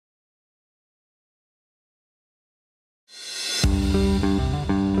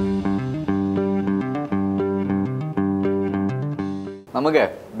നമുക്ക്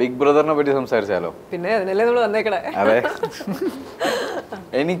ബിഗ് ബ്രദറിനെ പറ്റി സംസാരിച്ചാലോ? പിന്നെ അതിനല്ലേ നമ്മൾ വന്നേക്കണേ. അതെ,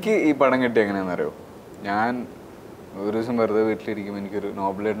 എനിക്ക് ഈ പടം കിട്ടി എങ്ങനെയാണെന്ന് അറിയോ? ഞാൻ ഒരു ദിവസം വെറുതെ വീട്ടിലിരിക്കുമ്പോൾ എനിക്കൊരു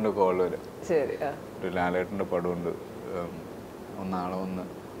നോബിലേട്ടൻ്റെ കോൾ വരും. ശരി, ഒരു ലാലേട്ടൻ്റെ പടമുണ്ട്, ഒന്നാളെ ഒന്ന്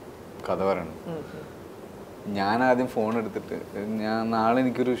കഥ പറയണം. ഞാൻ ആദ്യം ഫോൺ എടുത്തിട്ട് നാളെ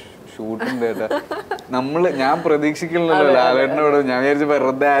എനിക്കൊരു ഷൂട്ടുണ്ട് കേട്ടാ. ഞാൻ പ്രതീക്ഷിക്കുന്നില്ലല്ലോ ലാലേട്ടനോട്. ഞാൻ വിചാരിച്ചു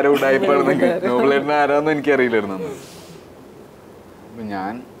വെറുതെ ആരോ ഉണ്ടായിപ്പാണെന്നൊക്കെ. നോബിലേട്ടൻ ആരാന്നും എനിക്കറിയില്ലായിരുന്നു. അപ്പം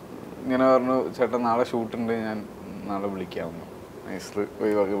ഞാൻ ഇങ്ങനെ പറഞ്ഞു, ചേട്ടാ നാളെ ഷൂട്ടുണ്ട്, ഞാൻ നാളെ വിളിക്കാമെന്നു. നൈസ്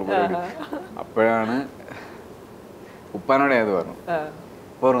പരിപാടി. അപ്പോഴാണ് ഉപ്പാനോട് ഏത് പറഞ്ഞു,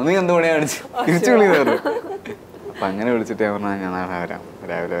 നീ എന്ത് പണിയാ കാണിച്ചു, തിരിച്ചു വിളിയെന്ന് പറഞ്ഞു. അപ്പം അങ്ങനെ വിളിച്ചിട്ട് ഞാൻ പറഞ്ഞാൽ ഞാൻ നാളെ വരാം,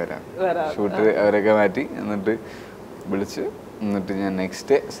 രാവിലെ വരാം. ഷൂട്ട് അവരൊക്കെ മാറ്റി എന്നിട്ട് വിളിച്ച്, എന്നിട്ട് ഞാൻ നെക്സ്റ്റ്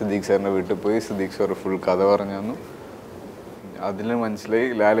ഡേ സിദ്ദീഖ് സാറിൻ്റെ വീട്ടിൽ പോയി. സിദ്ദീഖ് സാർ ഫുൾ കഥ പറഞ്ഞു തന്നു. അതിൽ മനസ്സിലായി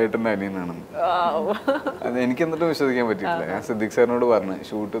ലാലേട്ടൻ്റെ അനിയനാണെന്ന്. അത് എനിക്ക് എന്നിട്ട് വിശ്വസിക്കാൻ പറ്റിയിട്ടില്ല. ഞാൻ സിദ്ദീഖ് സാറിനോട് പറഞ്ഞു,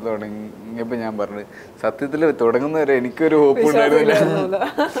 ഷൂട്ട് തുടങ്ങിയപ്പോൾ ഞാൻ പറഞ്ഞു, സത്യത്തിൽ തുടങ്ങുന്നവരെ എനിക്കൊരു ഹോപ്പ് ഉണ്ടായിരുന്നില്ല.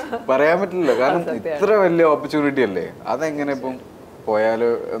 പറയാൻ പറ്റില്ല, കാരണം ഇത്ര വലിയ ഓപ്പർച്യൂണിറ്റി അല്ലേ, അതെങ്ങനെ ഇപ്പം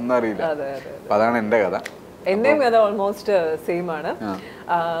പോയാലോ എന്നറിയില്ല. അപ്പം അതാണ് എൻ്റെ കഥ. എന്റെയും കഥ ഓൾമോസ്റ്റ് സെയിം ആണ്.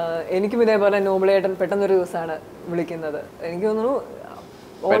 എനിക്കും ഇതേപോലെ നോബിളേട്ടൻ പെട്ടെന്നൊരു ദിവസമാണ് വിളിക്കുന്നത്. എനിക്ക് തോന്നുന്നു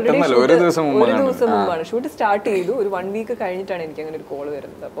ഒരു ദിവസം മുമ്പാണ് ഷൂട്ട് സ്റ്റാർട്ട് ചെയ്തു. ഒരു 1 വീക്ക് കഴിഞ്ഞിട്ടാണ് എനിക്ക് അങ്ങനെ ഒരു കോള്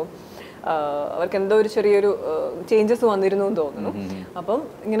വരുന്നത്. അപ്പം അവർക്ക് എന്തോ ഒരു ചെറിയൊരു ചേഞ്ചസ് വന്നിരുന്നു എന്ന് തോന്നുന്നു. അപ്പം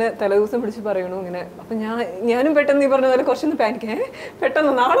ഇങ്ങനെ തലേദിവസം പിടിച്ച് പറയണു ഇങ്ങനെ. അപ്പം ഞാനും പെട്ടെന്ന് ഈ പറഞ്ഞ പോലെ കുറച്ചൊന്ന് പാനിക്കേ,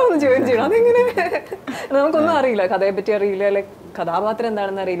 പെട്ടെന്ന് നാളെ ഒന്ന് ജോയിൻ ചെയ്യണം. അതെങ്ങനെ, നമുക്കൊന്നും അറിയില്ല, കഥയെ പറ്റി അറിയില്ല, അല്ലെ കഥാപാത്രം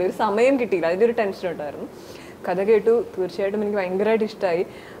എന്താണെന്ന് അറിയില്ല, ഒരു സമയം കിട്ടിയില്ല, അതിൻ്റെ ഒരു ടെൻഷൻ ഉണ്ടായിരുന്നു. കഥ കേട്ടു, തീർച്ചയായിട്ടും എനിക്ക് ഭയങ്കരമായിട്ട് ഇഷ്ടമായി.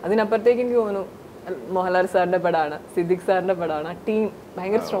 അതിനപ്പുറത്തേക്ക് എനിക്ക് തോന്നുന്നു മോഹൻലാൽ സാറിന്റെ പടമാണ്, സിദ്ദിഖ് സാറിന്റെ പടമാണ്. ആ ടീം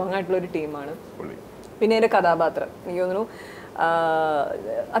ഭയങ്കര സ്ട്രോങ് ആയിട്ടുള്ള ഒരു ടീമാണ്. പിന്നെ എൻ്റെ കഥാപാത്രം എനിക്ക് തോന്നുന്നു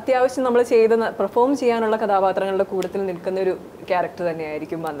അത്യാവശ്യം നമ്മൾ പെർഫോം ചെയ്യാനുള്ള കഥാപാത്രങ്ങളുടെ കൂട്ടത്തിൽ നിൽക്കുന്ന ഒരു ക്യാരക്ടർ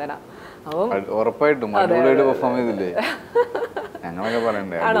തന്നെയായിരിക്കും വന്ദന. അപ്പം ഉറപ്പായിട്ടും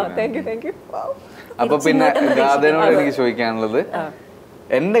ആണോ? Thank you. അപ്പൊ പിന്നെ ഗാഥനോട് എനിക്ക് ചോദിക്കാനുള്ളത്,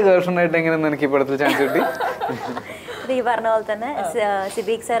 എന്റെ ഗേൾഫ്രണ്ടായിട്ട് എങ്ങനെയെന്ന് എനിക്ക് ഇപ്പോഴത്തെ ചാൻസ് കിട്ടി? ഈ പറഞ്ഞ പോലെ തന്നെ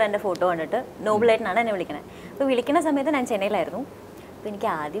സിദ്ദീഖ് സാർ എൻ്റെ ഫോട്ടോ കണ്ടിട്ട് നോബിളേട്ടനാണ് എന്നെ വിളിക്കണത്. അപ്പോൾ വിളിക്കുന്ന സമയത്ത് ഞാൻ ചെന്നൈയിലായിരുന്നു. അപ്പോൾ എനിക്ക്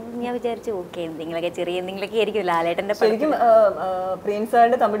ആദ്യം ഞാൻ വിചാരിച്ചു ഓക്കെ എന്തെങ്കിലുമൊക്കെ ചെറിയൊക്കെ ആയിരിക്കും ലാലേട്ടൻ്റെ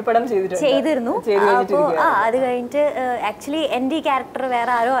തമിഴ് പടം ചെയ്തിരുന്നു. അപ്പോൾ അത് കഴിഞ്ഞിട്ട് ആക്ച്വലി എൻ്റെ ഈ ക്യാരക്ടർ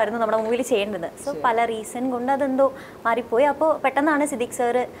വേറെ ആരോ ആയിരുന്നു നമ്മുടെ മൂവിയിൽ ചെയ്യേണ്ടത്. സോ പല റീസൺ കൊണ്ട് അതെന്തോ മാറിപ്പോയി. അപ്പോൾ പെട്ടെന്നാണ് സിദ്ദീഖ്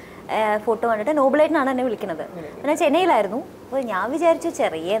സാറ് ഫോട്ടോ കണ്ടിട്ട് നോബിളേട്ടനാണ് എന്നെ വിളിക്കുന്നത്. ഞാൻ ചെന്നൈയിലായിരുന്നു. അപ്പോൾ ഞാൻ വിചാരിച്ചു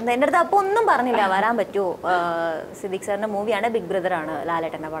ചെറിയ എന്താ, എൻ്റെ അടുത്ത് അപ്പോൾ ഒന്നും പറഞ്ഞില്ല, വരാൻ പറ്റുമോ, സിദ്ദീഖ് സാറിൻ്റെ മൂവിയാണ്, ബിഗ് ബ്രദറാണ്,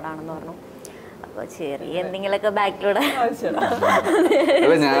 ലാലേട്ടൻ്റെ പടമാണെന്ന് പറഞ്ഞു. അപ്പോൾ ചെറിയ എന്തെങ്കിലുമൊക്കെ ബാക്കിലൂടെ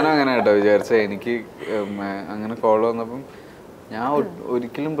അല്ല ഞാനും അങ്ങനെ കേട്ടോ വിചാരിച്ച. എനിക്ക് അങ്ങനെ കോൾ വന്നപ്പം ഞാൻ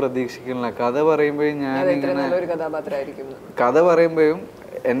ഒരിക്കലും പ്രതീക്ഷിക്കുന്നില്ല. കഥ പറയുമ്പോഴും കഥ പറയുമ്പോഴും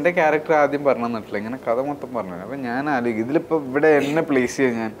എൻ്റെ ക്യാരക്ടർ ആദ്യം പറഞ്ഞു തന്നിട്ടില്ല, ഇങ്ങനെ കഥ മൊത്തം പറഞ്ഞു. അപ്പം ഞാൻ ആലോചിക്കും ഇതിലിപ്പോൾ ഇവിടെ എന്നെ പ്ലേസ്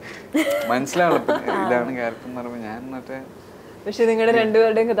ചെയ്യാൻ ഞാൻ മനസ്സിലാവണം, ഇതാണ് ക്യാരക്ടർ എന്ന് പറയുമ്പോൾ ഞാൻ മറ്റേ. പക്ഷെ നിങ്ങളുടെ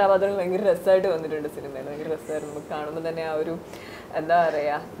രണ്ടുപേരുടെയും കഥാപാത്രങ്ങൾ ഭയങ്കര രസമായിട്ട് വന്നിട്ടുണ്ട് സിനിമയിൽ. ഭയങ്കര രസമായിരുന്നു നമുക്ക് കാണുമ്പോൾ തന്നെ. ആ ഒരു എന്താ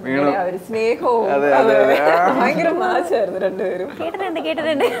പറയാ, ഒരു സ്നേഹവും ഭയങ്കര മാച്ചായിരുന്നു രണ്ടുപേരും.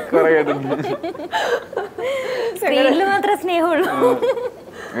 കേട്ടിട്ടുണ്ട് മാത്രമേ സ്നേഹമുള്ളൂ.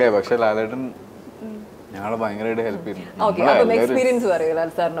 പക്ഷെ ലാലേട്ടൻ ഞങ്ങളെ ഭയങ്കരമായിട്ട് ഹെൽപ്പ് ചെയ്യുന്നു. എക്സ്പീരിയൻസ് പറയൂ ലാൽ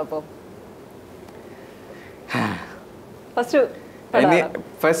സാറിനൊപ്പം.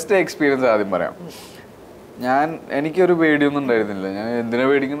 ഫസ്റ്റ് എക്സ്പീരിയൻസ് ആദ്യം പറയാം. എനിക്കൊരു പേടിയൊന്നും ഉണ്ടായിരുന്നില്ല. ഞാൻ എന്തിനാ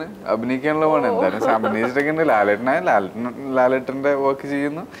പേടിക്കുന്നത്, അഭിനയിക്കാനുള്ള പോകണം. എന്തായാലും അഭിനയിച്ചിട്ടൊക്കെ ഉണ്ട്, ലാലേട്ടൻ്റെ വർക്ക്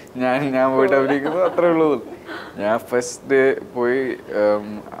ചെയ്യുന്നു, ഞാൻ പോയിട്ട് അഭിനയിക്കുന്നു, അത്രേ ഉള്ളൂ. ഞാൻ ഫസ്റ്റ് ഡേ പോയി,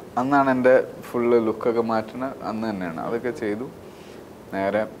 അന്നാണ് എൻ്റെ ഫുള്ള് ലുക്കൊക്കെ മാറ്റുന്നത്, അന്ന് തന്നെയാണ് അതൊക്കെ ചെയ്തു.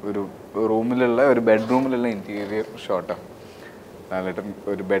 നേരെ ഒരു ബെഡ്റൂമിലുള്ള ഇൻറ്റീരിയർ ഷോട്ടാണ്. ലാലേട്ടൻ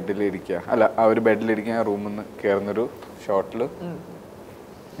ഒരു ബെഡിലിരിക്കുക, ആ ഒരു ബെഡിലിരിക്കുക, ആ റൂമിൽ നിന്ന് കയറുന്നൊരു ഷോട്ടിൽ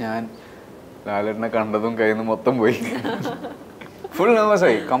ഞാൻ ലാലേട്ടനെ കണ്ടതും കയ്യിൽ നിന്ന് മൊത്തം പോയി. ഫുൾ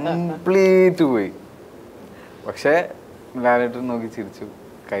നെർവസായി, കംപ്ലീറ്റ് പോയി. പക്ഷേ ലാലേട്ടൻ നോക്കി ചിരിച്ചു,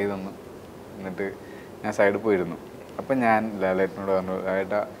 കൈ തന്നു. എന്നിട്ട് ഞാൻ സൈഡിൽ പോയിരുന്നു. അപ്പം ഞാൻ ലാലേട്ടനോട് പറഞ്ഞു,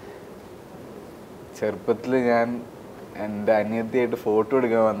 ലാലേട്ടാ ചെറുപ്പത്തിൽ ഞാൻ എൻ്റെ അനിയത്തിയായിട്ട് ഫോട്ടോ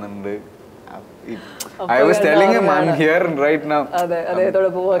എടുക്കാൻ വന്നിട്ടുണ്ട്.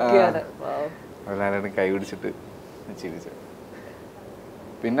 ലാലേട്ടൻ കൈ പിടിച്ചിട്ട് ചിരിച്ചു.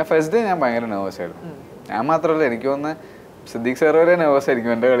 പിന്നെ ഫസ്റ്റ് ഡേ ഞാൻ ഭയങ്കര നെർവസ് ആയിരുന്നു. ഞാൻ മാത്രമല്ല, എനിക്ക് തോന്നുന്ന സിദ്ദീഖ് സാർ വരെ നെർവസ്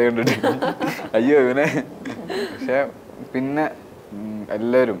ആയിരിക്കും എൻ്റെ കളി കണ്ടിട്ട്. അയ്യോ ഇവനെ. പക്ഷെ പിന്നെ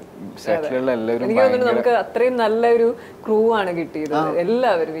എല്ലാവരും സെറ്റിലുള്ള എല്ലാവരും എനിക്ക് തോന്നുന്നു നമുക്ക് അത്രയും നല്ലൊരു ക്രൂ ആണ് കിട്ടിയത്.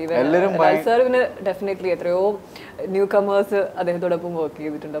 എല്ലാവരും സാറിന് ഡെഫിനറ്റ്ലി എത്രയോ ന്യൂ കമേഴ്സ് അദ്ദേഹത്തോടൊപ്പം വർക്ക്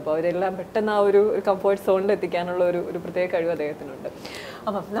ചെയ്തിട്ടുണ്ട്. അപ്പോൾ അവരെല്ലാം പെട്ടെന്ന് ആ ഒരു കംഫർട്ട് സോണിൽ എത്തിക്കാനുള്ള ഒരു പ്രത്യേക കഴിവ് അദ്ദേഹത്തിനുണ്ട്.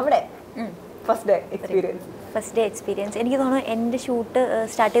 അപ്പം നമ്മുടെ ഫസ്റ്റ് ഡേ എക്സ്പീരിയൻസ് എനിക്ക് തോന്നുന്നു എൻ്റെ ഷൂട്ട്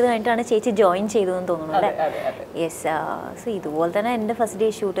സ്റ്റാർട്ട് ചെയ്ത് കഴിഞ്ഞിട്ടാണ് ചേച്ചി ജോയിൻ ചെയ്തതെന്ന് തോന്നുന്നു അല്ലേ? യെസ്. സോ ഇതുപോലെ തന്നെ എൻ്റെ ഫസ്റ്റ് ഡേ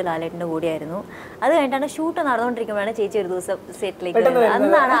ഷൂട്ട് ലാലേട്ടൻ്റെ കൂടെയായിരുന്നു. അത് കഴിഞ്ഞിട്ടാണ് ഷൂട്ട് നടന്നുകൊണ്ടിരിക്കുമ്പോഴാണ് ചേച്ചി ഒരു ദിവസം സെറ്റിലേക്ക് വരുന്നത്.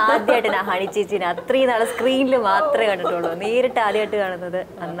 അന്നാണ് ആദ്യമായിട്ട് ഞാൻ ഹണി ചേച്ചിനെ അത്രയും നാളെ സ്ക്രീനിൽ മാത്രമേ കണ്ടിട്ടുള്ളൂ. നേരിട്ട് ആദ്യമായിട്ട് കാണുന്നത്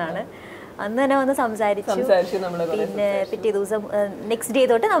അന്നാണ്. അന്ന് തന്നെ വന്ന് സംസാരിച്ചു. പിന്നെ പിറ്റേ ദിവസം നെക്സ്റ്റ് ഡേ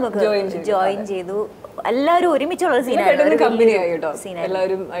തൊട്ട് നമുക്ക് ജോയിൻ ചെയ്തു. എല്ലാവരും ഒരുമിച്ചുള്ള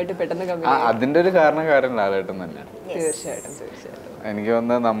അതിന്റെ ഒരു കാരണക്കാരൻ ലാലേട്ടൻ തന്നെയാണ്. എനിക്ക്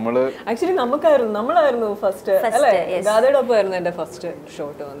തോന്നുന്നത് നമ്മളായിരുന്നു ഫസ്റ്റ് അല്ലേ? ഗാഥയോടൊപ്പമായിരുന്നു എന്റെ ഫസ്റ്റ്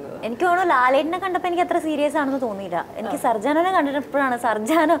ഷോട്ട് വന്നത്. എനിക്ക് തോന്നുന്നു ലാലേട്ടനെ കണ്ടപ്പോ എനിക്ക് അത്ര സീരിയസ് ആണെന്ന് തോന്നിയില്ല. എനിക്ക് സർജാനോനെ കണ്ടിട്ടപ്പോഴാണ്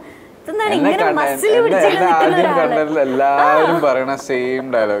സർജാനോ എല്ലാവരും പറയണ സെയിം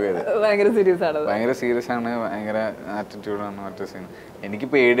ഡയലോഗ് ഇത്. ഭയങ്കര സീരിയസ് ആണ്, ഭയങ്കര ആറ്റിറ്റ്യൂഡ് ആണ്. മറ്റേ സീൻ എനിക്ക്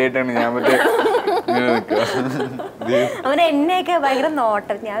പേടിയായിട്ടാണ് ഞാൻ അവന് എന്നെയൊക്കെ ഭയങ്കര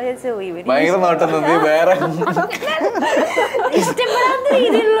നോട്ടം. ഞാൻ ഭയങ്കര നോട്ടം തോന്നി. വേറെ ഇഷ്ടപ്പെടാത്ത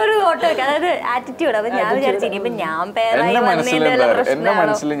രീതിയിലുള്ള നോട്ടം, അതായത് ആറ്റിറ്റ്യൂഡ്. അപ്പൊ ഞാൻ വിചാരിച്ചു ഇനിയിപ്പോ ഞാൻ എന്റെ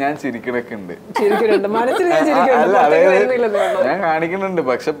മനസ്സിൽ ഞാൻ ചിരിക്കണൊക്കെ ഉണ്ട്. അല്ല അതായത് ഞാൻ കാണിക്കുന്നുണ്ട്,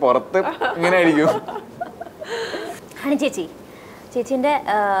 പക്ഷെ പുറത്ത് ഇങ്ങനെ ആയിരിക്കും. ഹണി ചേച്ചിന്റെ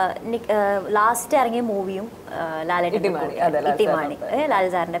ലാസ്റ്റ് ഇറങ്ങിയ മൂവിയും ഇട്ടിമാണി ലാൽ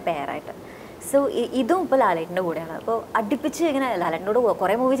സാറിന്റെ പേരായിട്ട്. സോ ഇതും ഇപ്പൊ ലാലേട്ടന്റെ കൂടെയാണ്. അപ്പോൾ അടുപ്പിച്ച് ഇങ്ങനെ ലാലേട്ടനോട്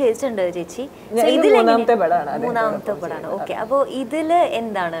കുറെ മൂവി ചെയ്തിട്ടുണ്ട് ചേച്ചി. മൂന്നാമത്തെ പടമാണ്. ഓക്കെ. അപ്പോൾ ഇതില്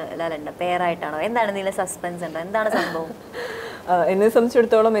എന്താണ് ലാലേട്ടന്റെ പേരായിട്ടാണോ? എന്താണ് ഇതിലെ സസ്പെൻസ് ഉണ്ടോ? എന്താണ് സംഭവം? എന്നെ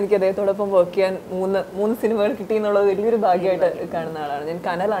സംബന്ധിച്ചിടത്തോളം എനിക്ക് അദ്ദേഹത്തോടൊപ്പം വർക്ക് ചെയ്യാൻ മൂന്ന് സിനിമകൾ കിട്ടി എന്നുള്ളത് വലിയൊരു ഭാഗ്യമായിട്ട് കാണുന്ന ആളാണ് ഞാൻ.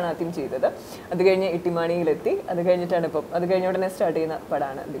 കനലാണ് ആദ്യം ചെയ്തത്, അത് കഴിഞ്ഞ് ഇട്ടിമാണിയിലെത്തി, അത് കഴിഞ്ഞിട്ടാണ് അത് കഴിഞ്ഞ ഉടനെ സ്റ്റാർട്ട് ചെയ്യുന്ന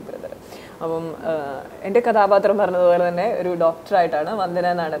പടമാണ് ബിഗ് ബ്രദർ. അപ്പം എൻ്റെ കഥാപാത്രം പറഞ്ഞതുപോലെ തന്നെ ഒരു ഡോക്ടറായിട്ടാണ്. വന്ദന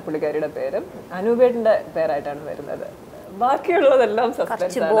എന്നാണ് പുള്ളിക്കാരിയുടെ പേര്. അനൂപേട്ടൻ്റെ പേരായിട്ടാണ് വരുന്നത്. ബാക്കിയുള്ളതെല്ലാം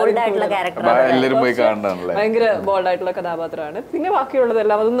ഭയങ്കര ബോൾഡ് ആയിട്ടുള്ള കഥാപാത്രമാണ്. പിന്നെ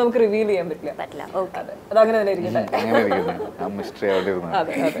ബാക്കിയുള്ളതെല്ലാം അതൊന്നും നമുക്ക് റിവീൽ ചെയ്യാൻ പറ്റില്ല. അതങ്ങനെ തന്നെ ഇരിക്കട്ടെ.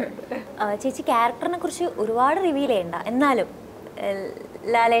 ചേച്ചി ക്യാരക്ടറിനെ കുറിച്ച് ഒരുപാട് റിവീൽ ചെയ്യണ്ട, എന്നാലും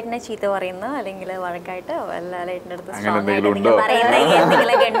ലാലേട്ടനെ ചീത്ത പറയുന്ന അല്ലെങ്കിൽ വഴക്കായിട്ട് ലാലേട്ടൻ്റെ അടുത്ത് ഉണ്ടോ?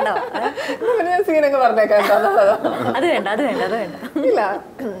 അത് വേണ്ട. ഇല്ല,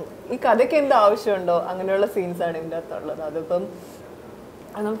 ഈ കഥയ്ക്ക് എന്ത് ആവശ്യമുണ്ടോ അങ്ങനെയുള്ള സീൻസാണ് ഇതിൻ്റെ അകത്തുള്ളത്. അതിപ്പം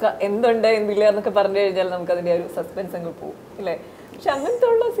നമുക്ക് എന്തുണ്ട് എന്തില്ല എന്നൊക്കെ പറഞ്ഞു കഴിഞ്ഞാൽ നമുക്ക് അതിൻ്റെ ഒരു സസ്പെൻസ് അങ്ങ് പോകും ഇല്ലേ? പക്ഷെ അങ്ങനത്തെ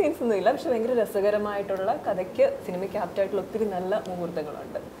ഉള്ള സീൻസ് ഒന്നും ഇല്ല. പക്ഷെ ഭയങ്കര രസകരമായിട്ടുള്ള കഥയ്ക്ക് സിനിമയ്ക്ക് ആപ്റ്റായിട്ടുള്ള ഒത്തിരി നല്ല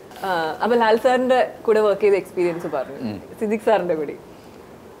മുഹൂർത്തങ്ങളുണ്ട്. അപ്പൊ ലാൽ സാറിന്റെ കൂടെ വർക്ക് ചെയ്ത എക്സ്പീരിയൻസ് പറഞ്ഞു. സിദ്ദിഖ് സാറിന്റെ കൂടി.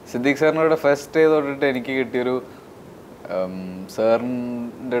 സിദ്ദിഖ് സാറിനോട് ഫസ്റ്റ് ഡേ തൊട്ടിട്ട് എനിക്ക് കിട്ടിയൊരു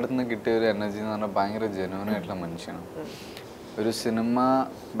സാറിൻ്റെ അടുത്ത് നിന്ന് കിട്ടിയ ഒരു എനർജി എന്ന് പറഞ്ഞാൽ ഭയങ്കര ജെന്യൂൻ ആയിട്ടുള്ള മനുഷ്യനാണ്. ഒരു സിനിമ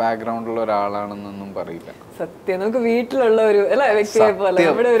ബാക്ക്ഗ്രൗണ്ടുള്ള ഒരാളാണെന്നൊന്നും പറയില്ല. സത്യം, നമുക്ക് വീട്ടിലുള്ള ഒരു വ്യക്തിയെ പോലെ.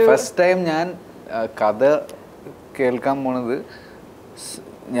 ഫസ്റ്റ് ടൈം ഞാൻ കഥ കേൾക്കാൻ പോണത്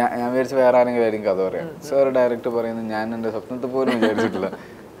ഞാൻ വിചാരിച്ച വേറെ ആരെങ്കിലും കഥ പറയാം. സാർ ഡയറക്റ്റ് പറയുന്നത് ഞാൻ എൻ്റെ സ്വപ്നത്തിൽ പോലും വിചാരിച്ചിട്ടില്ല.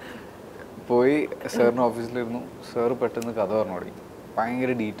 പോയി സാറിൻ്റെ ഓഫീസിലിരുന്നു. സാറ് പെട്ടെന്ന് കഥ പറഞ്ഞു തുടങ്ങി.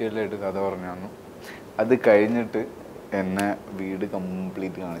 ഭയങ്കര ഡീറ്റെയിൽഡ് ആയിട്ട് കഥ പറഞ്ഞു തന്നു. അത് കഴിഞ്ഞിട്ട് എന്നെ വീട്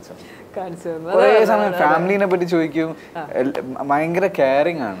കംപ്ലീറ്റ് കാണിച്ചു. കുറേ സമയം ഫാമിലിനെ പറ്റി ചോദിക്കും. ഭയങ്കര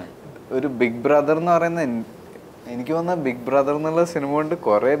കെയറിങ് ആണ്. ഒരു ബിഗ് ബ്രദർ എന്ന് പറയുന്ന, എനിക്ക് തോന്നുന്ന ബിഗ് ബ്രദർ എന്നുള്ള സിനിമ കൊണ്ട്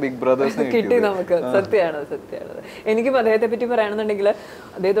കുറെ ബിഗ് ബ്രദേഴ്സ് കിട്ടി നമുക്ക്. സത്യമാണ്. എനിക്കും അദ്ദേഹത്തെ പറ്റി പറയുകയാണെന്നുണ്ടെങ്കിൽ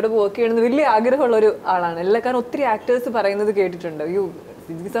അദ്ദേഹത്തോട് വർക്ക് ചെയ്യണമെന്ന് വലിയ ആഗ്രഹമുള്ള ഒരു ആളാണ്. കാരണം ഒത്തിരി ആക്ടേഴ്സ് പറയുന്നത് കേട്ടിട്ടുണ്ട്.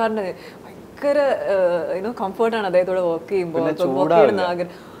 സിദ്ദിഖ് സാറിന് ഭയങ്കര കംഫർട്ടാണ് അദ്ദേഹത്തോട് വർക്ക് ചെയ്യുമ്പോൾ. വർക്ക് ചെയ്യുന്ന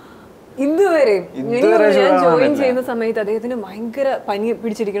ആഗ്രഹം ഇതുവരെയും ഞാൻ ജോയിൻ ചെയ്യുന്ന സമയത്ത് അദ്ദേഹത്തിന് ഭയങ്കര പനി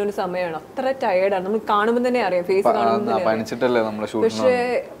പിടിച്ചിരിക്കുന്ന ഒരു സമയമാണ്. അത്ര ടയേർഡാണ്. നമ്മൾ കാണുമ്പോൾ തന്നെ അറിയാം, ഫേസ് കാണുമ്പോൾ. പക്ഷെ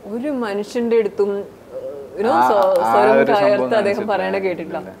ഒരു മനുഷ്യന്റെ അടുത്തും സ്വരം കയർത്ത് അദ്ദേഹം പറയണ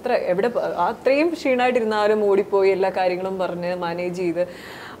കേട്ടിട്ടില്ല. അത്ര അത്രയും ക്ഷീണമായിട്ടിരുന്നാലും ഓടിപ്പോയി എല്ലാ കാര്യങ്ങളും പറഞ്ഞ് മാനേജ് ചെയ്ത്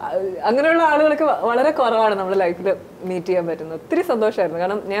അങ്ങനെയുള്ള ആളുകളൊക്കെ വളരെ കുറവാണ് നമ്മുടെ ലൈഫിൽ മീറ്റ് ചെയ്യാൻ പറ്റുന്നത്. ഒത്തിരി സന്തോഷമായിരുന്നു.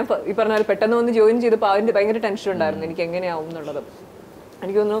 കാരണം ഞാൻ ഈ പറഞ്ഞ പോലെ പെട്ടെന്ന് വന്ന് ജോയിൻ ചെയ്തപ്പോൾ അതിൻ്റെ ഭയങ്കര ടെൻഷൻ ഉണ്ടായിരുന്നു എനിക്ക് എങ്ങനെയാവും എന്നുള്ളത്.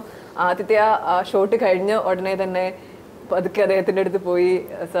 എനിക്ക് തോന്നുന്നു ആദ്യത്തെ ആ ഷോട്ട് കഴിഞ്ഞ ഉടനെ തന്നെ പതുക്കെ അദ്ദേഹത്തിൻ്റെ അടുത്ത് പോയി,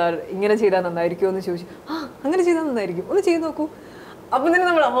 സാർ ഇങ്ങനെ ചെയ്താൽ നന്നായിരിക്കുമോ എന്ന് ചോദിച്ചു. അങ്ങനെ ചെയ്താൽ നന്നായിരിക്കും, ഒന്ന് ചെയ്ത് നോക്കൂ. അപ്പൊ തന്നെ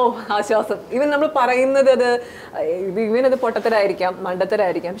നമ്മൾ ആശ്വാസം. ഇവൻ നമ്മൾ പറയുന്നത് അത് ഇവനത് പൊട്ടത്തരായിരിക്കാം,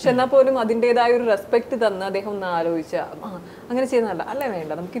 മണ്ടത്തരായിരിക്കാം, പക്ഷെ എന്നാൽ പോലും അതിൻ്റെതായ ഒരു റെസ്പെക്ട് തന്ന് അദ്ദേഹം ഒന്ന് ആലോചിച്ച അങ്ങനെ ചെയ്യുന്നതല്ല, അല്ലേ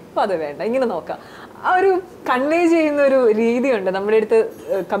വേണ്ട, നമുക്ക് ഇപ്പം അത് വേണ്ട, ഇങ്ങനെ നോക്കാം. ആ ഒരു കൺവേ ചെയ്യുന്ന ഒരു രീതിയുണ്ട്, നമ്മുടെ അടുത്ത്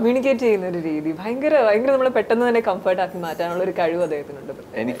കമ്മ്യൂണിക്കേറ്റ് ചെയ്യുന്ന ഒരു രീതി ഭയങ്കര ഭയങ്കര നമ്മളെ പെട്ടെന്ന് തന്നെ കംഫർട്ടാക്കി മാറ്റാനുള്ള ഒരു കഴിവ് അദ്ദേഹത്തിനുണ്ട്.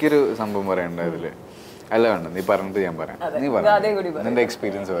 എനിക്കൊരു സംഭവം പറയണ്ട ഇതില്. അല്ല വേണ്ട, നീ പറഞ്ഞിട്ട് ഞാൻ പറയാം. നീ പറയാം, നിന്റെ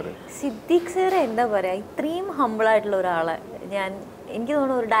എക്സ്പീരിയൻസ് പറയും. സിദ്ദീഖ് സാർ എന്താ പറയാ, ഇത്രയും ഹമ്പിൾ ആയിട്ടുള്ള ഒരാളെ എനിക്ക്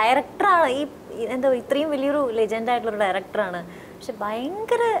തോന്നുന്നു ഒരു ഡയറക്ടറാണ്. എന്താ ഇത്രയും വലിയൊരു ലെജൻഡ് ആയിട്ടുള്ള ഒരു ഡയറക്ടറാണ്, പക്ഷെ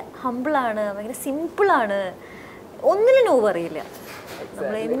ഭയങ്കര ഹമ്പിളാണ്, ഭയങ്കര സിമ്പിളാണ്, ഒന്നിനും നോ പറയില്ല.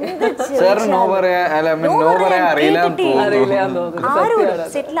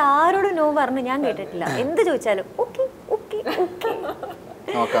 സെറ്റിൽ ആരോടും നോ പറഞ്ഞു ഞാൻ കേട്ടിട്ടില്ല. എന്ത് ചോദിച്ചാലും ഓക്കെ ഓക്കെ ഓക്കെ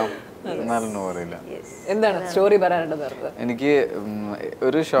നോക്കാം. എന്താണ് സ്റ്റോറി പറയാനുള്ളത്? എനിക്ക്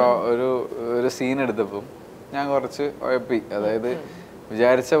ഒരു സീൻ എടുത്തപ്പം ഞാൻ കുറച്ച് ഉഴപ്പി. അതായത്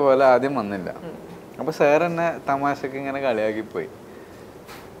വിചാരിച്ച പോലെ ആദ്യം വന്നില്ല. അപ്പൊ സാർ എന്നെ തമാശക്ക് ഇങ്ങനെ കളിയാക്കിപ്പോയി.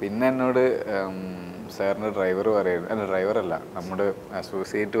 പിന്നെ എന്നോട് സാറിന്റെ ഡ്രൈവർ പറയായിരുന്നു, അല്ല ഡ്രൈവറല്ല, നമ്മുടെ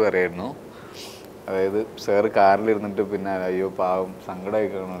അസോസിയേറ്റ് പറയായിരുന്നു, അതായത് സാറ് കാറിലിരുന്നിട്ട് പിന്നെ അയ്യോ പാവം സങ്കടമായി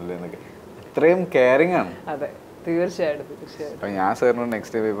കാണുമല്ലോ എന്നൊക്കെ. അത്രയും കെയറിങ് ആണ്. അതെ, തീർച്ചയായിട്ടും. അപ്പൊ ഞാൻ സാറിനോട്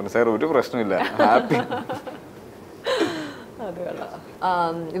നെക്സ്റ്റ് ടൈം പറഞ്ഞു, സാർ ഒരു പ്രശ്നമില്ല, ഹാപ്പി.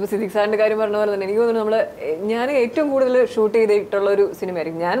 ഇപ്പൊ സിദ്ദീഖ് സാറിന്റെ കാര്യം പറഞ്ഞ പോലെ തന്നെ എനിക്ക് തോന്നുന്നു ഞാൻ ഏറ്റവും കൂടുതൽ ഷൂട്ട് ചെയ്തിട്ടുള്ള ഒരു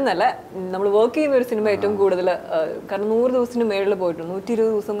സിനിമയായിരിക്കും. ഞാനെന്നല്ല, നമ്മൾ വർക്ക് ചെയ്യുന്ന ഒരു സിനിമ ഏറ്റവും കൂടുതൽ, കാരണം 100 ദിവസത്തിന് മേളിൽ പോയിട്ടുണ്ട്, 120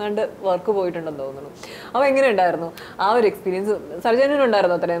 ദിവസം കണ്ട് വർക്ക് പോയിട്ടുണ്ടെന്ന് തോന്നുന്നു. അപ്പൊ എങ്ങനെ ഉണ്ടായിരുന്നു ആ ഒരു എക്സ്പീരിയൻസ്?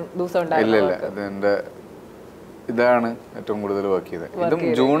 സർജാനുണ്ടായിരുന്നു അത്രയും ദിവസം ഉണ്ടായിരുന്നു? ഇതാണ് ഏറ്റവും കൂടുതൽ വർക്ക് ചെയ്തത്. ഇതും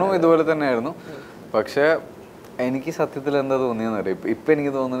ജൂണും ഇതുപോലെ തന്നെയായിരുന്നു. പക്ഷെ എനിക്ക് സത്യത്തിൽ എന്താ തോന്നിയെന്ന് അറിയാം, ഇപ്പൊ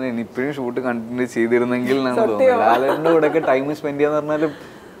എനിക്ക് തോന്നുന്നത് ഇനി ഇപ്പോഴും ഷൂട്ട് കണ്ടിന്യൂ ചെയ്തിരുന്നെങ്കിൽ എന്നാണ് തോന്നുന്നത്. ലാലേട്ടൻ്റെ കൂടെ ഒക്കെ ടൈം സ്പെൻഡ് ചെയ്യാന്ന് പറഞ്ഞാലും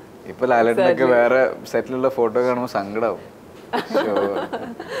ഇപ്പൊ ലാലേട്ടനൊക്കെ വേറെ സെറ്റിലുള്ള ഫോട്ടോ കാണുമ്പോൾ സങ്കടാവും,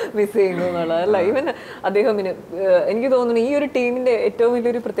 മിസ് ചെയ്യുന്നു എന്നുള്ളതല്ല. ഈവൻ അദ്ദേഹത്തിന് എനിക്ക് തോന്നുന്നു ഈ ഒരു ടീമിന്റെ ഏറ്റവും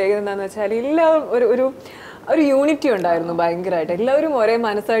വലിയൊരു പ്രത്യേകത എന്താണെന്ന് വെച്ചാൽ എല്ലാവരും ഒരു യൂണിറ്റി ഉണ്ടായിരുന്നു ഭയങ്കരമായിട്ട്. എല്ലാവരും ഒരേ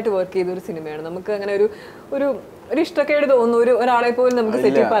മനസ്സായിട്ട് വർക്ക് ചെയ്ത ഒരു സിനിമയാണ്. നമുക്ക് അങ്ങനെ ഒരു ഇഷ്ടക്കേട് തോന്നുന്നു ഒരാളെ പോലും നമുക്ക്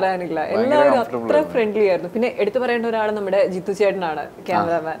സെറ്റിൽ പറയാനില്ല. എല്ലാവരും അത്ര ഫ്രണ്ട്ലി ആയിരുന്നു. പിന്നെ എടുത്തു പറയേണ്ട ഒരാൾ നമ്മുടെ ജിത്തു ചേട്ടനാണ്,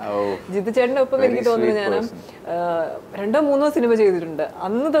 ക്യാമറാമാൻ. ജിത്തു ചേട്ടൻ്റെ ഒപ്പം എനിക്ക് തോന്നുന്നു ഞാൻ 2-3 സിനിമ ചെയ്തിട്ടുണ്ട്.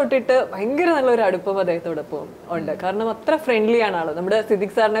 അന്ന് തൊട്ടിട്ട് ഭയങ്കര നല്ലൊരു അടുപ്പം അദ്ദേഹത്തോടൊപ്പം ഉണ്ട്. കാരണം അത്ര ഫ്രണ്ട്ലി ആണ് ആള്. നമ്മുടെ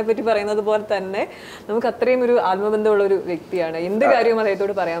സിദ്ദീഖ് സാറിനെ പറ്റി പറയുന്നത് പോലെ തന്നെ നമുക്ക് അത്രയും ഒരു ആത്മബന്ധമുള്ള ഒരു വ്യക്തിയാണ്. എന്ത് കാര്യവും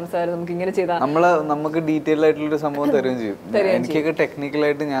അദ്ദേഹത്തോട് പറയാം, സാർ നമുക്ക് ഇങ്ങനെ ചെയ്താൽ നമുക്ക് ഡീറ്റെയിൽ ആയിട്ടുള്ള സംഭവം തരുകയും ചെയ്യും. എനിക്കൊക്കെ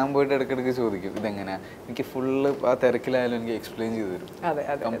ടെക്നിക്കലായിട്ട് ഞാൻ പോയിട്ട് ഇടയ്ക്കിടയ്ക്ക് ചോദിക്കും, ഇതെങ്ങനെയാ, എനിക്ക് ഫുള്ള് ആ തിരക്കിലായാലും എനിക്ക് എക്സ്പ്ലെയിൻ ചെയ്തു തരും.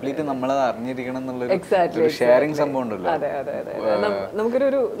 കംപ്ലീറ്റ് നമ്മളത് അറിഞ്ഞിരിക്കണം എന്നുള്ളൊരു ഷെയറിംഗ് സംഭവം ഉണ്ടല്ലോ.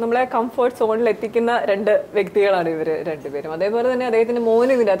 നമ്മളെ കംഫർട്ട് സോണിൽ എത്തിക്കുന്ന 2 വ്യക്തികളാണ് ഇവര് രണ്ടുപേരും. അതേപോലെ തന്നെ അദ്ദേഹത്തിന്റെ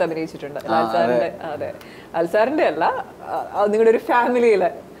മോന് ഇതിനകത്ത് അഭിനയിച്ചിട്ടുണ്ട്, ലാൽസാറിന്റെ. അതെ, ലാൽസാറിന്റെ അല്ല, നിങ്ങളുടെ ഒരു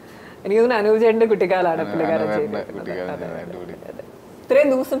ഫാമിലിയിലെ എനിക്ക് തോന്നുന്നു അനൂപ് ചേട്ടന്റെ കുട്ടിക്കാലാണ് പുള്ളിക്കാരൻ ചെയ്തത്. ഇത്രയും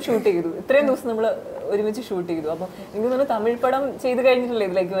ദിവസം ഷൂട്ട് ചെയ്തു, ഇത്രയും ദിവസം നമ്മൾ ഒരുമിച്ച് ഷൂട്ട് ചെയ്തു. അപ്പൊ എനിക്ക് തോന്നുന്നു തമിഴ് പടം ചെയ്ത് കഴിഞ്ഞിട്ടല്ലേ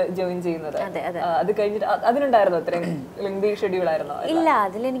ഇതിലേക്ക് ജോയിൻ ചെയ്യുന്നത്? അത് കഴിഞ്ഞിട്ട് അതിനുണ്ടായിരുന്നു അത്രയും ലെങ്തി ഷെഡ്യൂൾ ആയിരുന്നോ? ഇല്ല,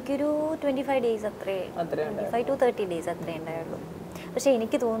 അതിലെനിക്കൊരു 25 days 25 to 30 days അത്രേ ഉണ്ടായുള്ളൂ. പക്ഷെ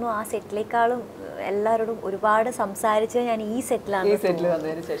എനിക്ക് തോന്നുന്നു ആ സെറ്റിലേക്കാളും എല്ലാവരോടും ഒരുപാട് സംസാരിച്ച് ഞാൻ ഈ സെറ്റിലാണ്.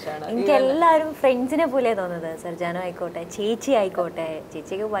 എനിക്ക് എല്ലാവരും ഫ്രണ്ട്സിനെ പോലെ തോന്നുന്നത്. സർജാനോ ആയിക്കോട്ടെ, ചേച്ചി ആയിക്കോട്ടെ.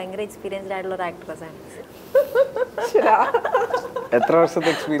 ചേച്ചിക്ക് ഭയങ്കര എക്സ്പീരിയൻസ്ഡ് ആയിട്ടുള്ള ഒരു ആക്ട്രസ് ആണ്. എത്ര വർഷത്തെ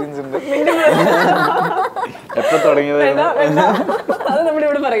എക്സ്പീരിയൻസ് ഉണ്ട്? എപ്പോ തുടങ്ങിയത്? അത്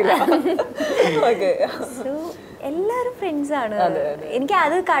നമ്മളിവിടെ പറയില്ല. എല്ലാരും ഫ്രണ്ട്സ് ആണ്. എനിക്ക്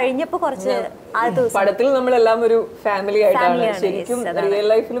അത് കഴിഞ്ഞപ്പോ കുറച്ച് പടത്തിൽ നമ്മളെല്ലാം ഒരു ഫാമിലി ആയിട്ടാണ്. ശരിക്കും റിയൽ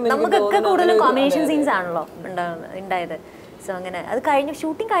ലൈഫിലും നമുക്കൊക്കെ കൂടുതൽ കോമ്പിനേഷൻ സീൻസ് ആണല്ലോ ഉണ്ടായത്. സോ അങ്ങനെ അത് കഴിഞ്ഞ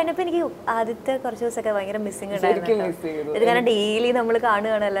ഷൂട്ടിംഗ് കഴിഞ്ഞപ്പോൾ എനിക്ക് ആദ്യത്തെ കുറച്ച് ദിവസമൊക്കെ ഭയങ്കര മിസ്സിംഗ് ഉണ്ടായിരുന്നു. ഇത് കാരണം ഡെയിലി നമ്മൾ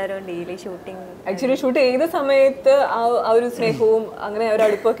കാണുകയാണ് എല്ലാവരും, ഡെയിലി ഷൂട്ടിംഗ്. ആക്ച്വലി ഷൂട്ട് ചെയ്ത സമയത്ത് ആ ഒരു സ്നേഹവും അങ്ങനെ ഒരു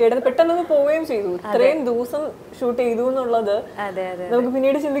അടുപ്പൊക്കെ ആയിട്ട് പെട്ടെന്ന് പോവുകയും ചെയ്തു. ഇത്രയും ദിവസം ഷൂട്ട് ചെയ്തു എന്നുള്ളത് നമുക്ക്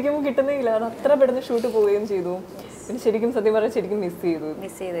പിന്നീട് ചിന്തിക്കുമ്പോൾ കിട്ടുന്നില്ല. അത്ര പെട്ടെന്ന് ഷൂട്ട് പോവുകയും ചെയ്തു. പിന്നെ ശരിക്കും സത്യം പറഞ്ഞാൽ ശരിക്കും മിസ് ചെയ്തു.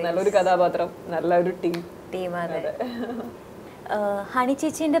 നല്ലൊരു കഥാപാത്രം, നല്ലൊരു ടീമാണ്. ഹണി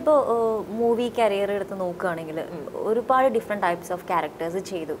ചേച്ചീൻ്റെ ഇപ്പോൾ മൂവി കരിയർ എടുത്ത് നോക്കുകയാണെങ്കിൽ ഒരുപാട് ഡിഫറെൻറ്റ് ടൈപ്സ് ഓഫ് ക്യാരക്ടേഴ്സ്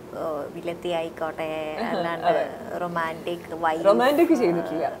ചെയ്തു. വില്ലത്തി ആയിക്കോട്ടെ, അല്ലാണ്ട് റൊമാൻറ്റിക്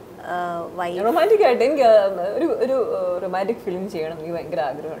ചെയ്തിട്ടില്ല. റൊമാൻറ്റിക് ആയിട്ട് എനിക്ക് ഒരു റൊമാൻറ്റിക് ഫിലിം ചെയ്യണം എനിക്ക് ഭയങ്കര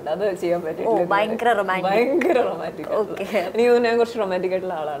ആഗ്രഹമുണ്ട്. അത് ചെയ്യാൻ പറ്റില്ല. ഭയങ്കര റൊമാൻറ്റിക്. എനിക്ക് ഞാൻ കുറച്ച് റൊമാൻറ്റിക്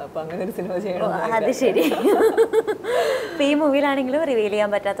ആയിട്ടുള്ള ആളാണ്. അപ്പൊ അങ്ങനെ ഒരു സിനിമ ചെയ്യണം. അത് ശരി. ഇപ്പൊ ഈ മൂവിയിലാണെങ്കിലും റിവീൽ ചെയ്യാൻ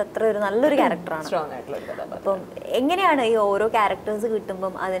പറ്റാത്ത അത്ര ഒരു നല്ലൊരു ക്യാരക്ടറാണ്. സ്ട്രോങ് ആയിട്ടുള്ള ഒരു കഥാപാത്രം. അപ്പം എങ്ങനെയാണ് ഈ ഓരോ ക്യാരക്ടേഴ്സ്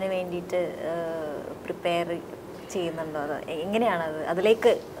കിട്ടുമ്പം അതിന് വേണ്ടിയിട്ട് പ്രിപ്പയർ ചെയ്യുന്നുണ്ടോ? അത് എങ്ങനെയാണ്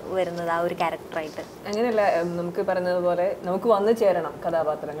അതിലേക്ക് വരുന്നത് ആ ഒരു ക്യാരക്ടറായിട്ട്? അങ്ങനെയല്ല, നമുക്ക് പറഞ്ഞതുപോലെ നമുക്ക് വന്നു ചേരണം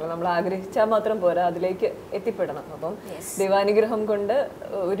കഥാപാത്രങ്ങൾ. നമ്മൾ ആഗ്രഹിച്ചാൽ മാത്രം പോരാ, അതിലേക്ക് എത്തിപ്പെടണം. അപ്പം ദൈവാനുഗ്രഹം കൊണ്ട്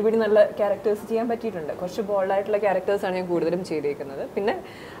ഒരുപിടി നല്ല ക്യാരക്ടേഴ്സ് ചെയ്യാൻ പറ്റിയിട്ടുണ്ട്. കുറച്ച് ബോൾഡായിട്ടുള്ള ക്യാരക്ടേഴ്സാണ് ഞാൻ കൂടുതലും ചെയ്തേക്കുന്നത്. പിന്നെ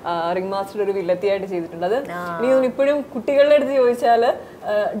റിംഗ് മാസ്റ്റർ ഒരു വില്ലത്തിയായിട്ട് ചെയ്തിട്ടുണ്ട്. അത് എനിക്ക് ഇപ്പോഴും കുട്ടികളുടെ അടുത്ത് ചോദിച്ചാൽ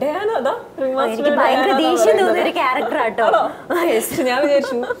ഡയാന അതാ റിംഗ് മാസ്റ്റർ, ഞാൻ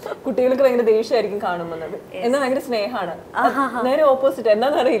വിചാരിച്ചു കുട്ടികൾക്ക് ഭയങ്കര ദേഷ്യമായിരിക്കും കാണുമ്പോൾ, എന്നാൽ ഭയങ്കര സ്നേഹമാണ്. നേരെ ഓപ്പോസിറ്റ്,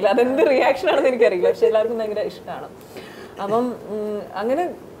 എന്താണെന്നറിയില്ല, അതെന്ത് റിയാക്ഷൻ ആണെന്ന് എനിക്കറിയില്ല, പക്ഷെ എല്ലാവർക്കും ഭയങ്കര ഇഷ്ടമാണ്. അപ്പം അങ്ങനെ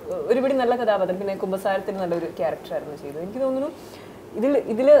ഒരുപിടി നല്ല കഥാപാത്രം. പിന്നെ കുമ്പസാരത്തിന് നല്ലൊരു ക്യാരക്ടറായിരുന്നു ചെയ്തത്. എനിക്ക് തോന്നുന്നു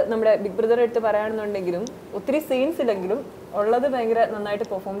ഇതില് നമ്മുടെ ബിഗ് ബ്രദർ എടുത്ത് പറയാണെന്നുണ്ടെങ്കിലും ഒത്തിരി സീൻസ് ഇല്ലെങ്കിലും ഉള്ളത് ഭയങ്കര നന്നായിട്ട്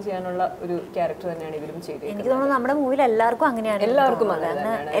പെർഫോം ചെയ്യാനുള്ള ഒരു ക്യാരക്ടർ തന്നെയാണ് ഇതിലും ചെയ്തത്. എനിക്ക് തോന്നുന്നു നമ്മുടെ മൂവിൽ എല്ലാവർക്കും അങ്ങനെയാണ്,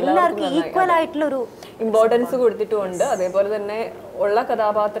 എല്ലാവർക്കും ഈക്വൽ ആയിട്ടുള്ള ഒരു ഇമ്പോർട്ടൻസ് കൊടുത്തിട്ടുമുണ്ട്. അതേപോലെ തന്നെ ഉള്ള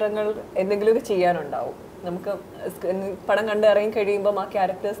കഥാപാത്രങ്ങൾ എന്തെങ്കിലുമൊക്കെ ചെയ്യാനുണ്ടാവും. നമുക്ക് പടം കണ്ട് ഇറങ്ങി കഴിയുമ്പോൾ ആ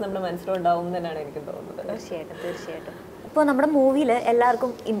ക്യാരക്ടേഴ്സ് നമ്മുടെ മനസ്സിലുണ്ടാവും തന്നെയാണ് എനിക്ക് തോന്നുന്നത്. തീർച്ചയായിട്ടും. ഇപ്പോൾ നമ്മുടെ മൂവിയിൽ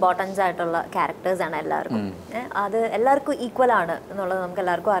എല്ലാവർക്കും ഇമ്പോർട്ടൻസ് ആയിട്ടുള്ള ക്യാരക്ടേഴ്സാണ് എല്ലാവർക്കും. അത് എല്ലാവർക്കും ഈക്വൽ ആണ് എന്നുള്ളത് നമുക്ക്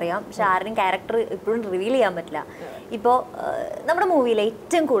എല്ലാവർക്കും അറിയാം. പക്ഷെ ആരുടെയും ക്യാരക്ടർ ഇപ്പോഴും റിവീൽ ചെയ്യാൻ പറ്റില്ല. ഇപ്പോൾ നമ്മുടെ മൂവിയിൽ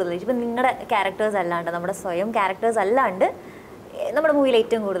ഏറ്റവും കൂടുതൽ ഇപ്പം നിങ്ങളുടെ ക്യാരക്ടേഴ്സ് അല്ലാണ്ട്, നമ്മുടെ സ്വയം ക്യാരക്ടേഴ്സ് അല്ലാണ്ട് നമ്മുടെ മൂവിയിൽ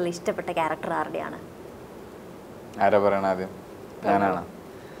ഏറ്റവും കൂടുതൽ ഇഷ്ടപ്പെട്ട ക്യാരക്ടർ ആരുടെയാണ്? ആരാ പറയണ ആദ്യം? ഞാനാണ്.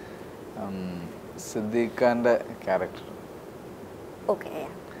 സിദ്ദീഖാന്റെ ക്യാരക്ടർ. ഓക്കെ.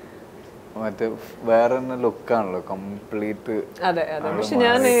 മറ്റേ വേറെ തന്നെ ലുക്കാണല്ലോ കംപ്ലീറ്റ്. അതെ അതെ. പക്ഷെ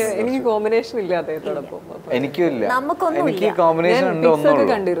എനിക്ക് കോമ്പിനേഷൻ ഇല്ല അദ്ദേഹത്തോടൊപ്പം. എനിക്കും ഇല്ല. എനിക്ക് കോമ്പിനേഷൻ ഉണ്ട്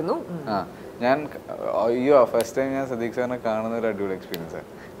കണ്ടിരുന്നു. ഞാൻ അയ്യോ ഫസ്റ്റ് ടൈം ഞാൻ സദീഖ് സാറിനെ കാണുന്ന ഒരു അടിപൊളി എക്സ്പീരിയൻസ് ആണ്.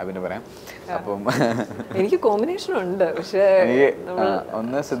 അതിന് പറയാം. അപ്പം എനിക്ക് കോമ്പിനേഷൻ ഉണ്ട്. പക്ഷേ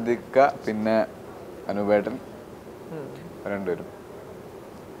ഒന്ന് സിദ്ദീഖ, പിന്നെ അനൂപേട്ടൻ, രണ്ടുപേരും.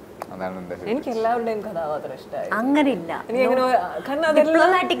 അതാണ് എനിക്ക് എല്ലാവരുടെയും കഥാപാത്രം ഇഷ്ടമായി. അങ്ങനെയില്ല,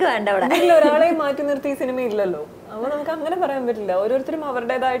 ഒരാളെയും മാറ്റി നിർത്തിയ സിനിമ ഇല്ലല്ലോ. അപ്പൊ നമുക്ക് അങ്ങനെ പറയാൻ പറ്റില്ല. ഓരോരുത്തരും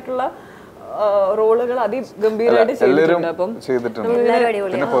അവരുടേതായിട്ടുള്ള റോളുകൾ അതിഗംഭീരമായിട്ട് ചെയ്തിട്ടുണ്ട്. അപ്പം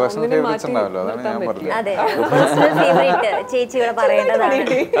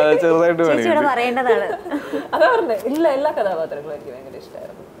പറയേണ്ടതാണ്. അതാ പറഞ്ഞത്, ഇല്ല എല്ലാ കഥാപാത്രങ്ങളും എനിക്ക് ഭയങ്കര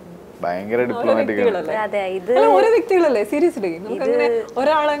ഇഷ്ടമായിരുന്നു. ഭയങ്കര ഡിപ്ലോമാറ്റിക് ഓരോ വ്യക്തികളല്ലേ സീരിയസ്ലി. നമുക്കങ്ങനെ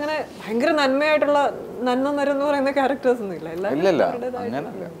ഒരാളങ്ങനെ ഭയങ്കര നന്മയായിട്ടുള്ള നന്മ മരുന്ന് പറയുന്ന ക്യാരക്ടേഴ്സ് ഒന്നും ഇല്ല.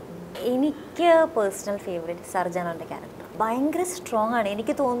 എനിക്ക് പേഴ്സണൽ ഫേവറേറ്റ് സർജാനോന്റെ ക്യാരക്ടർ ഭയങ്കര സ്ട്രോങ് ആണ്.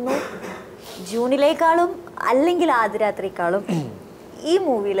 എനിക്ക് തോന്നുന്നു ജൂണിലേക്കാളും അല്ലെങ്കിൽ ആദ്യരാത്രിക്കാളും ഈ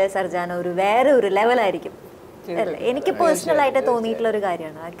മൂവിയിലെ സർജാനോ വേറെ ഒരു ലെവലായിരിക്കും അല്ലേ? എനിക്ക് പേഴ്സണൽ ആയിട്ട് തോന്നിയിട്ടുള്ള ഒരു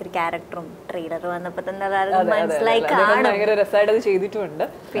കാര്യമാണ്. ആ ഒരു ക്യാരക്ടറും ട്രെയിലർ വന്നപ്പോ തന്നെ മനസ്സിലായി ചെയ്തിട്ടുണ്ട്.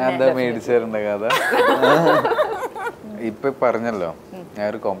 കഥ ഇപ്പൊ പറഞ്ഞല്ലോ, ഞാൻ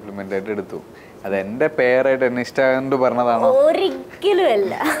ഒരു കോംപ്ലിമെന്റ് ആയിട്ട് എടുത്തു. അത് എന്റെ പേരായിട്ട് എന്നെ ഇഷ്ടമായത് പറഞ്ഞതാണോ? ഒരിക്കലും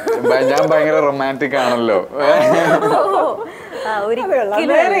അല്ല. ഞാൻ ഭയങ്കര റൊമാൻറ്റിക് ആണല്ലോ.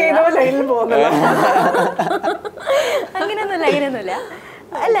 അങ്ങനെയൊന്നുമില്ല.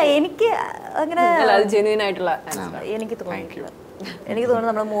 അല്ല, എനിക്ക് അങ്ങനെ എനിക്ക് തോന്നിയിട്ടില്ല. എനിക്ക് തോന്നുന്നു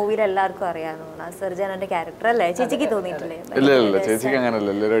നമ്മുടെ മൂവിയിൽ എല്ലാവർക്കും അറിയാവുന്ന സർജാനോന്റെ ക്യാരക്ടർ അല്ലേ? ചേച്ചിക്ക് തോന്നിയിട്ടില്ലേ?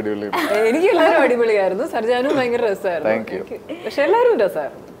 എനിക്ക് എല്ലാവരും അടിപൊളിയായിരുന്നു. സർജാനും ഭയങ്കര രസമായിരുന്നു. പക്ഷെ എല്ലാവരും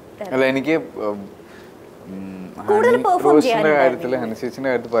രസമായിരുന്നു. അല്ല, എനിക്ക് കാര്യത്തില് ഹനീസിന്റെ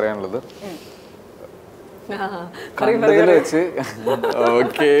കാര്യത്തിൽ പറയാനുള്ളത്,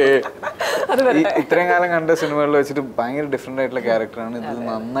 ഇത്രയും കാലം കണ്ട സിനിമകളിൽ വെച്ചിട്ട് ഭയങ്കര ഡിഫറെന്റ് ആയിട്ടുള്ള ക്യാരക്ടറാണ്. ഇത്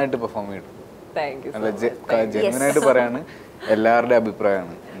നന്നായിട്ട് പെർഫോം ചെയ്തു. അല്ല, ജെന്യുനായിട്ട് പറയാണ്, എല്ലാവരുടെ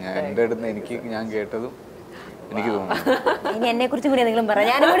അഭിപ്രായമാണ്. എന്റെ അടുത്ത് ഞാൻ കേട്ടതും എനിക്ക് തോന്നുന്നു. എന്നെ കുറിച്ച് കൂടി എന്തെങ്കിലും പറയാം,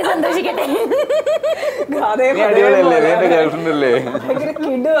 ഞാനും കൂടി സന്തോഷിക്കട്ടെ.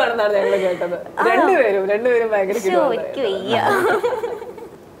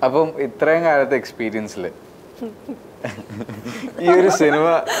 അപ്പം ഇത്രയും കാലത്തെ എക്സ്പീരിയൻസില് ഈ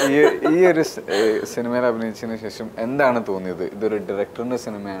ഒരു സിനിമയിൽ അഭിനയിച്ചതിന് ശേഷം എന്താണ് തോന്നിയത്? ഇതൊരു ഡയറക്ടറിന്റെ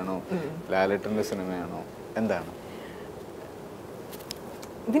സിനിമയാണോ, ലാലേട്ടന്റെ സിനിമയാണോ, എന്താണ്?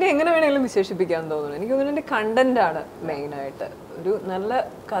 ഇതിനെ എങ്ങനെ വേണമെങ്കിലും വിശേഷിപ്പിക്കാൻ തോന്നുന്നു. എനിക്ക് തോന്നുന്നു എൻ്റെ കണ്ടന്റാണ് മെയിനായിട്ട്. ഒരു നല്ല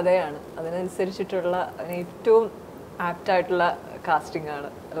കഥയാണ്, അതിനനുസരിച്ചിട്ടുള്ള ഏറ്റവും ആപ്റ്റായിട്ടുള്ള കാസ്റ്റിംഗ് ആണ്.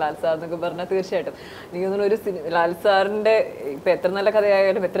 ലാൽ സാർ എന്നൊക്കെ പറഞ്ഞാൽ തീർച്ചയായിട്ടും എനിക്ക് തോന്നുന്നു ഒരു ലാൽ സാറിൻ്റെ ഇപ്പം എത്ര നല്ല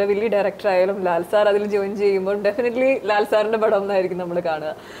കഥയായാലും എത്ര വലിയ ഡയറക്ടർ ആയാലും ലാൽ സാർ അതിൽ ജോയിൻ ചെയ്യുമ്പോൾ ഡെഫിനറ്റ്ലി ലാൽ സാറിൻ്റെ പടം എന്നായിരിക്കും നമ്മൾ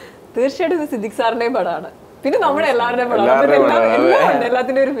കാണുക. തീർച്ചയായിട്ടും ഇത് സിദ്ദിഖ് സാറിൻ്റെയും പടമാണ്, പിന്നെ നമ്മുടെ എല്ലാവരുടെയും പടമാണ്.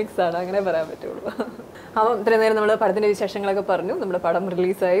 എല്ലാത്തിൻ്റെ ഒരു മിക്സ് ആണ്, അങ്ങനെ പറയാൻ പറ്റുള്ളൂ. അപ്പം ഇത്രയും നേരം നമ്മൾ പടത്തിൻ്റെ വിശേഷങ്ങളൊക്കെ പറഞ്ഞു. നമ്മുടെ പടം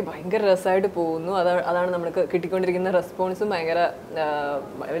റിലീസായി ഭയങ്കര രസമായിട്ട് പോകുന്നു. അതാണ് നമുക്ക് കിട്ടിക്കൊണ്ടിരിക്കുന്ന റെസ്പോൺസും ഭയങ്കര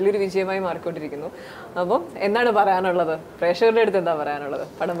വലിയൊരു വിജയമായി മാറിക്കൊണ്ടിരിക്കുന്നു. അപ്പം എന്താണ് പറയാനുള്ളത്? പ്രേക്ഷകരുടെ അടുത്ത് എന്താ പറയാനുള്ളത്?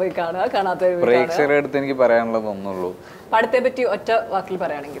 പടം പോയി കാണുക, കാണാത്ത പ്രേക്ഷകരുടെ അടുത്ത് എനിക്ക് പറയാനുള്ളത് ഒന്നുള്ളൂ, പടത്തെ പറ്റി ഒറ്റ വാക്കിൽ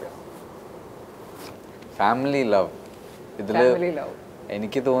പറയുകയാണെങ്കിൽ ഫാമിലി ലവ്. ഇതില്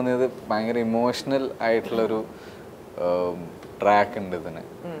എനിക്ക് തോന്നിയത് ഭയങ്കര ഇമോഷണൽ ആയിട്ടുള്ളൊരു ട്രാക്ക് ഉണ്ട് ഇതിന്.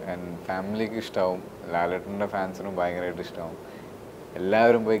 ഫാമിലിക്ക് ഇഷ്ടമാവും, ലാലേട്ടൻ്റെ ഫാൻസിനും ഭയങ്കരമായിട്ട് ഇഷ്ടമാവും.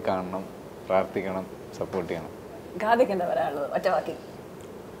 എല്ലാവരും പോയി കാണണം, പ്രാർത്ഥിക്കണം, സപ്പോർട്ട് ചെയ്യണം. ഗാഥയ്ക്ക് എന്താ പറയാനുള്ളത് ഒറ്റ വാക്കിൽ?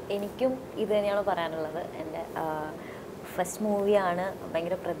 എനിക്കും ഇത് തന്നെയാണ് പറയാനുള്ളത്. എൻ്റെ ഫസ്റ്റ് മൂവിയാണ്,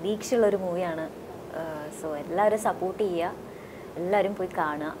 ഭയങ്കര പ്രതീക്ഷയുള്ളൊരു മൂവിയാണ്. സോ എല്ലാവരും സപ്പോർട്ട് ചെയ്യുക, എല്ലാവരും പോയി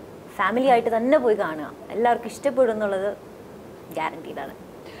കാണുക, ഫാമിലി ആയിട്ട് തന്നെ പോയി കാണുക. എല്ലാവർക്കും ഇഷ്ടപ്പെടും എന്നുള്ളത് ഗ്യാരണ്ടീഡാണ്.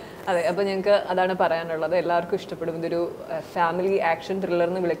 അതെ, അപ്പോൾ ഞങ്ങൾക്ക് അതാണ് പറയാനുള്ളത്. എല്ലാവർക്കും ഇഷ്ടപ്പെടും. ഇതൊരു ഫാമിലി ആക്ഷൻ ത്രില്ലർ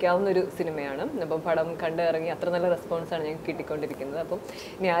എന്ന് വിളിക്കാവുന്ന ഒരു സിനിമയാണ്. അപ്പം പടം കണ്ട് ഇറങ്ങി അത്ര നല്ല റെസ്പോൺസാണ് ഞങ്ങൾക്ക് കിട്ടിക്കൊണ്ടിരിക്കുന്നത്. അപ്പം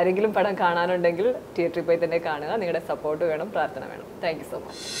ഇനി ആരെങ്കിലും പടം കാണാനുണ്ടെങ്കിൽ തിയേറ്ററിൽ പോയി തന്നെ കാണുക. നിങ്ങളുടെ സപ്പോർട്ട് വേണം, പ്രാർത്ഥന വേണം. Thank you so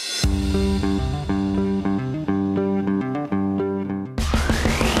much.